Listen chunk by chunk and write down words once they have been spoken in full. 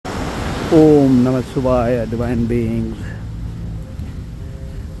Om Namah Shivaya, divine beings.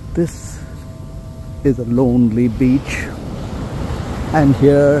 This is a lonely beach, and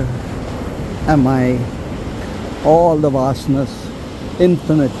here am I, all the vastness,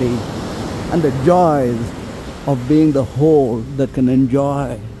 infinity, and the joys of being the whole that can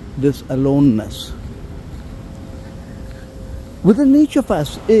enjoy this aloneness. Within each of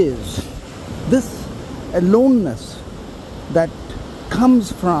us is this aloneness that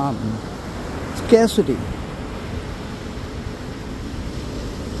comes from scarcity,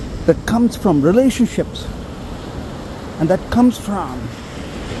 that comes from relationships, and that comes from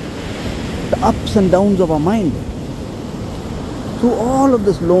the ups and downs of our mind. Through all of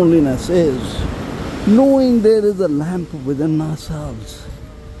this loneliness is knowing there is a lamp within ourselves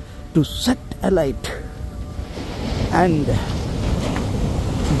to set alight and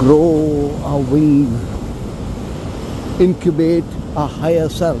grow our wing, incubate our higher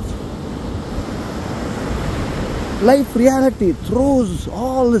self. Life reality throws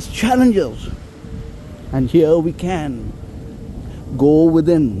all these challenges, and here we can go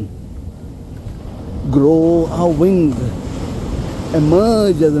within, grow our wings,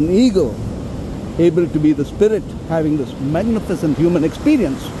 emerge as an eagle, able to be the spirit, having this magnificent human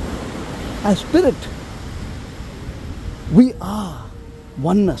experience. As spirit, we are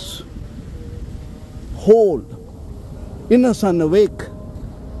oneness, whole, inner sun awake,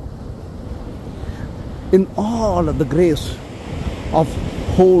 in all of the grace of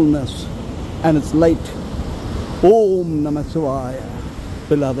wholeness and its light. Om Namah Shivaya,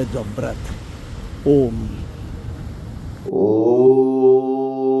 beloveds of breath. Om. Om.